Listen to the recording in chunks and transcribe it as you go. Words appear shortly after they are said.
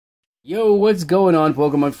Yo, what's going on,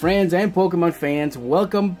 Pokemon friends and Pokemon fans?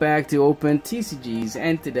 Welcome back to Open TCGs,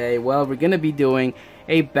 and today, well, we're gonna be doing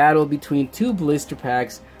a battle between two blister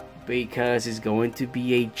packs because it's going to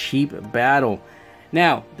be a cheap battle.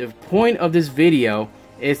 Now, the point of this video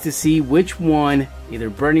is to see which one, either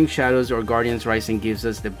Burning Shadows or Guardians Rising, gives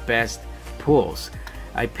us the best pulls.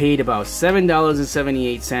 I paid about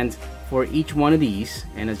 $7.78 for each one of these,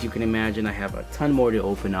 and as you can imagine, I have a ton more to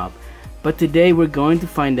open up. But today we're going to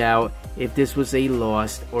find out if this was a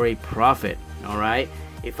loss or a profit. Alright,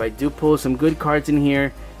 if I do pull some good cards in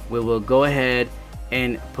here, we will go ahead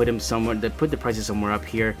and put them somewhere, put the prices somewhere up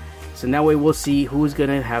here, so that way we'll see who's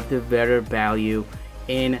gonna have the better value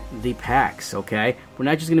in the packs. Okay, we're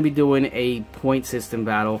not just gonna be doing a point system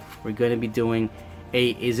battle, we're gonna be doing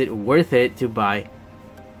a is it worth it to buy,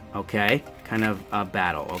 okay, kind of a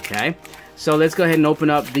battle. Okay, so let's go ahead and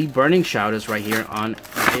open up the Burning Shadows right here on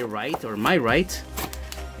the right, or my right.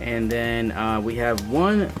 And then we have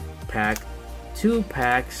one pack, two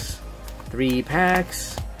packs, three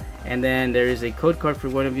packs, and then there is a code card for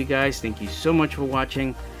one of you guys. Thank you so much for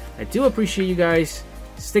watching. I do appreciate you guys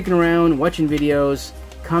sticking around, watching videos,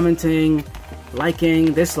 commenting,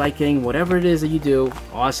 liking, disliking, whatever it is that you do.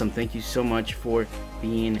 Awesome. Thank you so much for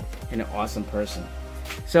being an awesome person.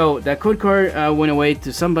 So that code card went away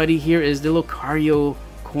to somebody. Here is the Lucario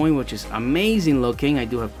coin, which is amazing looking. I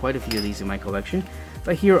do have quite a few of these in my collection.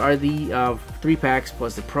 But here are the 3 packs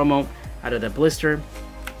plus the promo out of the blister.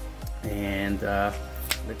 And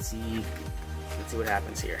let's see what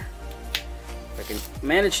happens here. If I can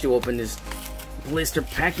manage to open this blister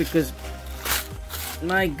pack, because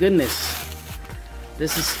my goodness,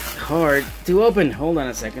 this is hard to open. Hold on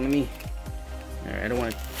a second. Let me. Alright, I don't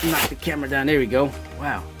want to knock the camera down. There we go.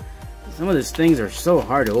 Wow. Some of these things are so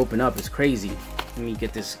hard to open up. It's crazy. Let me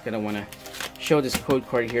get this. Gonna want to show this code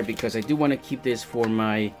card here because I do want to keep this for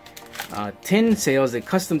my tin sales, the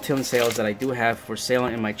custom tin sales that I do have for sale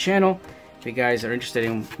in my channel. If you guys are interested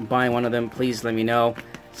in buying one of them, please let me know.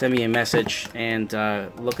 Send me a message and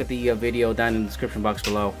look at the video down in the description box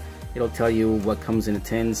below. It'll tell you what comes in the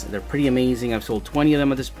tins. They're pretty amazing. I've sold 20 of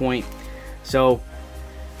them at this point. So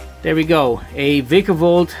there we go. A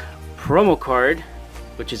Vikavolt promo card,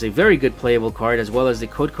 which is a very good playable card, as well as the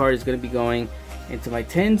code card is going to be going into my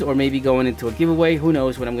tins, or maybe going into a giveaway. Who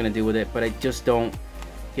knows what I'm going to do with it, but I just don't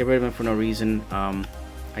get rid of them for no reason.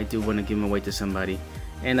 I do want to give them away to somebody.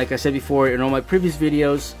 And like I said before in all my previous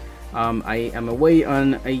videos, I am away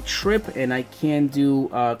on a trip and I can do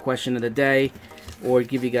a question of the day or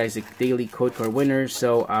give you guys a daily code card winner.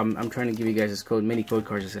 So I'm trying to give you guys as many code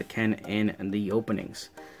cards as I can in the openings.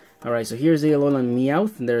 Alright, so here's the Alolan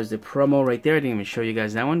Meowth, and there's the promo right there. I didn't even show you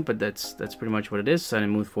guys that one, but that's pretty much what it is.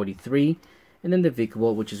 Sun&Moon 43. And then the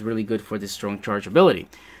Vikavolt, which is really good for this strong charge ability.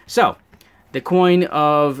 So, the coin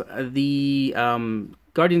of the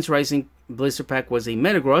Guardians Rising Blister Pack was a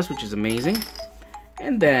Metagross, which is amazing.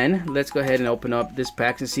 And then, let's go ahead and open up this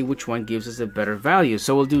pack and see which one gives us a better value.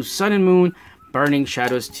 So, we'll do Sun&Moon Burning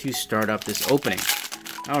Shadows to start up this opening.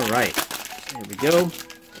 Alright, here we go.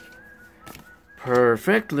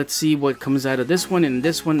 Perfect. Let's see what comes out of this one. And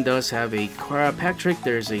this one does have a pack trick.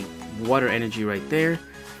 There's a water energy right there.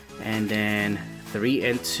 And then 3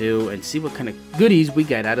 and 2, and see what kind of goodies we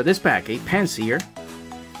get out of this pack. A Pansear,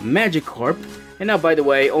 Magikarp, and now, by the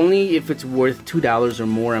way, only if it's worth $2 or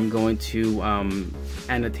more, I'm going to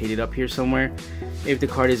annotate it up here somewhere. If the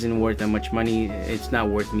card isn't worth that much money, it's not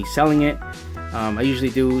worth me selling it. I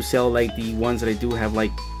usually do sell like the ones that I do have,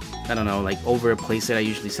 like, I don't know, like over a playset. I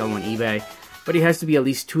usually sell them on eBay, but it has to be at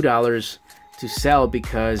least $2 to sell,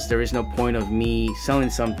 because there is no point of me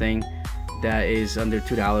selling something that is under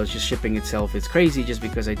 $2. Just shipping itself, it's crazy, just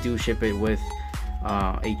because I do ship it with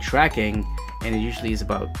a tracking, and it usually is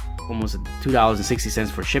about almost $2.60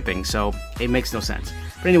 for shipping, so it makes no sense.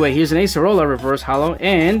 But anyway, here's an Acerola reverse holo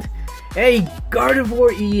and a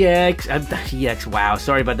Gardevoir EX. Wow,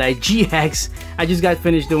 sorry about that. GX. I just got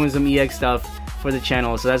finished doing some EX stuff for the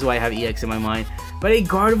channel, so that's why I have EX in my mind. But a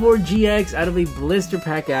Gardevoir GX out of a blister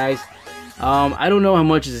pack, guys. I don't know how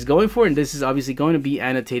much this is going for, and this is obviously going to be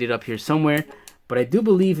annotated up here somewhere, but I do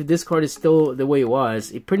believe if this card is still the way it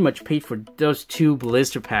was, it pretty much paid for those 2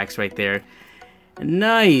 blister packs right there.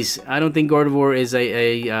 Nice. I don't think Gardevoir is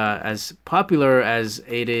as popular as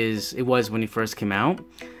it was when it first came out,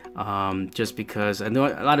 just because I know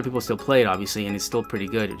a lot of people still play it, obviously, and it's still pretty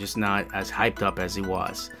good. It's just not as hyped up as it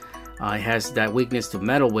was. It has that weakness to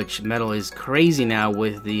metal, which metal is crazy now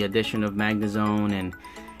with the addition of Magnezone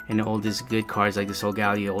and all these good cards like the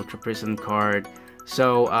Solgaleo Ultra Prism card.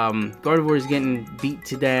 So Gardevoir is getting beat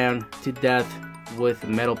to death with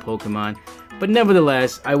metal Pokemon. But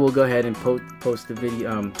nevertheless, I will go ahead and post the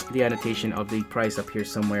video, the annotation of the price up here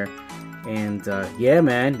somewhere. And yeah,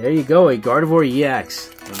 man, there you go, a Gardevoir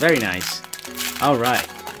EX. Very nice. All right,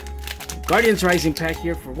 Guardians Rising pack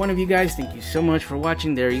here for one of you guys. Thank you so much for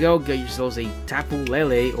watching. There you go. Get yourselves a Tapu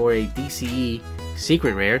Lele or a DCE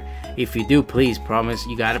secret rare. If you do, please promise.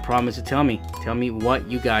 You gotta promise to tell me. Tell me what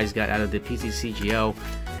you guys got out of the PTCGO.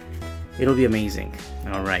 It'll be amazing.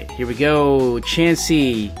 All right, here we go.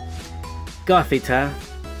 Chansey, Gothita,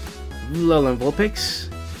 Alolan Vulpix,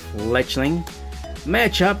 Fletchling,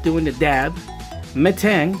 Matchup doing the dab,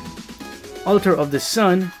 Metang, Altar of the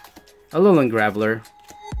Sun, Alolan Graveler,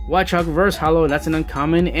 Watchog Reverse Hollow, that's an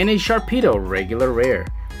uncommon, and a Sharpedo regular rare.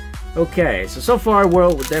 Okay, so far,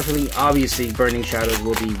 well, definitely, obviously, Burning Shadows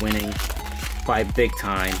will be winning by big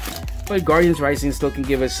time. But Guardians Rising still can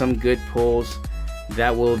give us some good pulls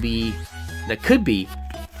that could be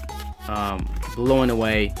blowing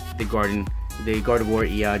away the Gardevoir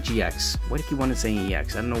GX. Why do you keep wanting to say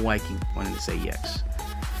EX? I don't know why I keep wanting to say EX.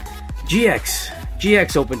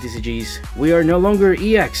 GX Open TCGs. We are no longer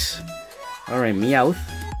EX. Alright, Meowth,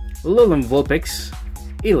 Alolan Vulpix,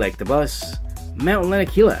 Electabuzz, Mount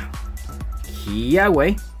Lanakila,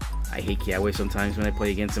 Kiawe. I hate Kiawe sometimes when I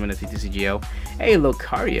play against him in the TCGO. A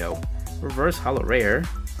Lucario, Reverse Hollow Rare,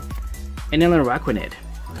 and Araquanid.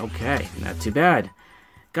 Okay, not too bad.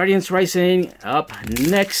 Guardians Rising up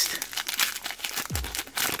next.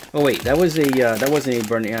 Oh wait, that wasn't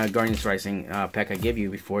a Guardians Rising pack I gave you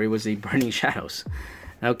before. It was a Burning Shadows.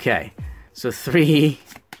 Okay, so 3.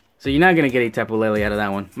 So you're not gonna get a Tapu Lele out of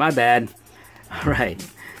that one. My bad. All right,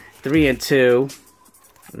 3 and 2.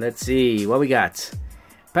 Let's see what we got.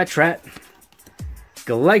 Patrat,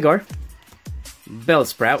 Gligar,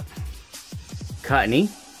 Bellsprout, Cottony,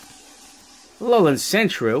 Alolan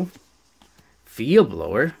Sandshrew, Field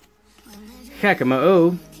Blower,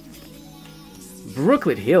 Hakama-O,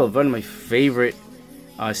 Brooklet Hill, one of my favorite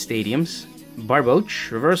stadiums,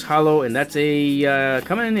 Barboach, Reverse Hollow, and that's a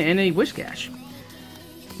coming in a Whiscash.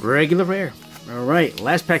 Regular rare. Alright,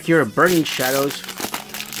 last pack here of Burning Shadows.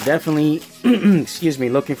 Definitely, excuse me,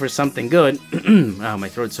 looking for something good. Oh, my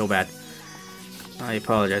throat's so bad. I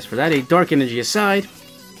apologize for that. A Dark Energy aside.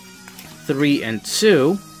 3 and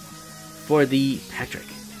 2 for the Patrick.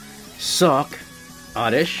 Sock,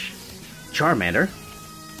 Oddish, Charmander,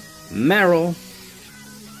 Marill,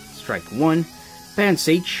 Strike 1,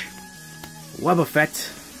 Pansage, Wobbuffet,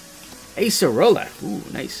 Acerola, ooh,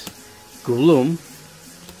 nice, Gloom,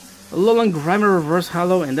 Alolan Graveler Reverse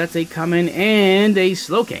Hollow, and that's a common, and a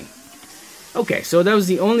Slowking. Okay, so that was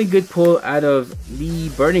the only good pull out of the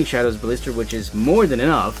Burning Shadows Blister, which is more than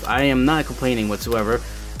enough. I am not complaining whatsoever.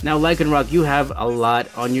 Now, Lycanroc, you have a lot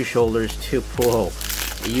on your shoulders to pull.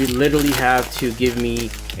 You literally have to give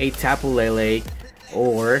me a Tapu Lele,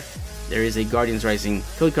 or there is a Guardians Rising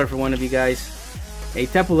code card for one of you guys. A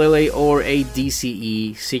Tapu Lele or a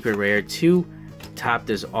DCE secret rare to top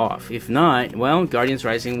this off. If not, well, Guardians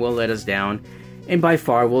Rising will let us down, and by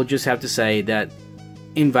far we'll just have to say that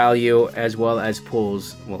in value as well as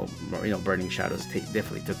pulls, well, you know, Burning Shadows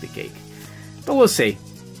definitely took the cake. But we'll see.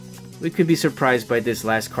 We could be surprised by this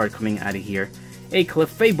last card coming out of here. A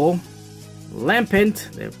Clefable,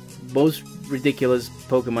 Lampent, the most ridiculous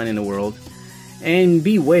Pokemon in the world, and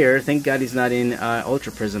Beware. Thank God he's not in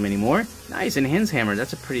Ultra Prism anymore. Nice, and Henshammer,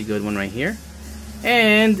 that's a pretty good one right here.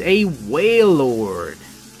 And a Wailord.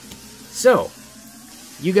 So,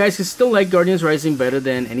 you guys can still like Guardians Rising better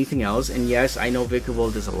than anything else, and yes, I know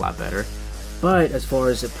Vikavolt is a lot better, but as far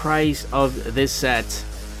as the price of this set,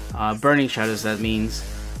 Burning Shadows, that means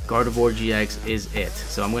Gardevoir GX is it.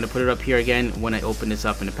 So I'm going to put it up here again when I open this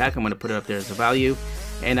up in the pack. I'm going to put it up there as a value,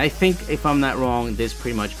 and I think, if I'm not wrong, this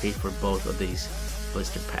pretty much paid for both of these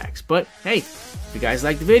blister packs. But hey, if you guys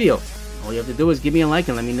liked the video, all you have to do is give me a like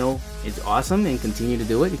and let me know it's awesome, and continue to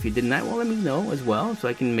do it. If you did not, well, let me know as well, so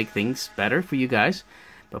I can make things better for you guys.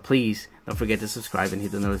 But please, don't forget to subscribe and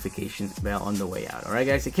hit the notification bell on the way out. Alright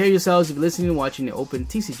guys, take care of yourselves. If you're listening and watching the Open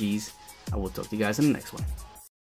TCGs, I will talk to you guys in the next one.